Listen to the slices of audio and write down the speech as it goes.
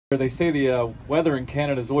They say the weather in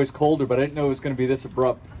Canada is always colder, but I didn't know it was going to be this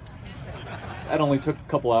abrupt. That only took a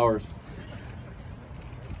couple hours.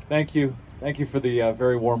 Thank you for the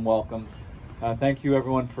very warm welcome. Thank you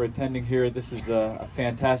everyone for attending here. This is a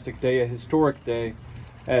fantastic day, a historic day,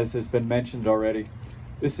 as has been mentioned already.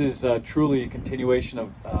 This is truly a continuation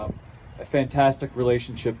of a fantastic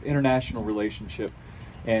relationship, international relationship,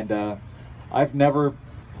 and I've never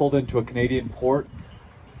pulled into a Canadian port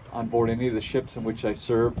on board any of the ships in which I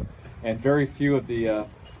served, and very few of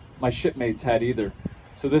my shipmates had either.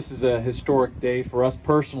 So this is a historic day for us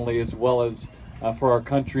personally, as well as for our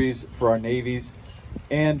countries, for our navies,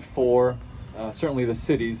 and for certainly the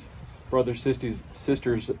cities, brother cities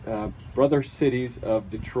of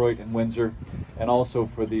Detroit and Windsor, and also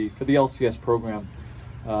for the LCS program.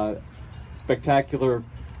 Spectacular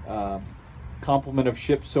complement of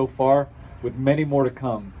ships so far, with many more to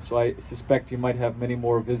come. So I suspect you might have many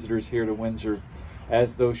more visitors here to Windsor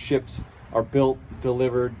as those ships are built,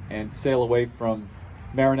 delivered, and sail away from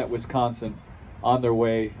Marinette, Wisconsin on their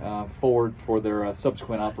way forward for their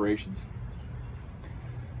subsequent operations.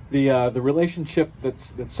 The relationship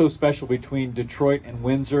that's so special between Detroit and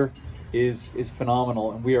Windsor is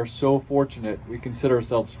phenomenal, and we are so fortunate. We consider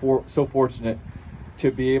ourselves so fortunate to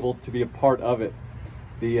be able to be a part of it.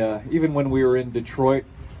 Even when we were in Detroit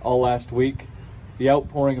all last week, the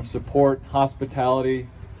outpouring of support, hospitality,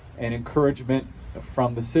 and encouragement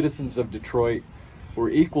from the citizens of Detroit were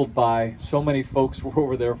equaled by so many folks who were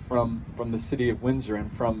over there from the city of Windsor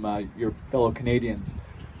and from your fellow Canadians.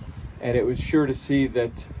 And it was sure to see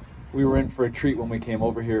that we were in for a treat when we came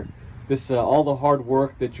over here. All the hard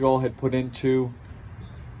work that you all had put into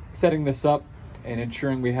setting this up and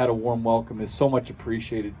ensuring we had a warm welcome is so much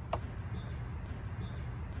appreciated.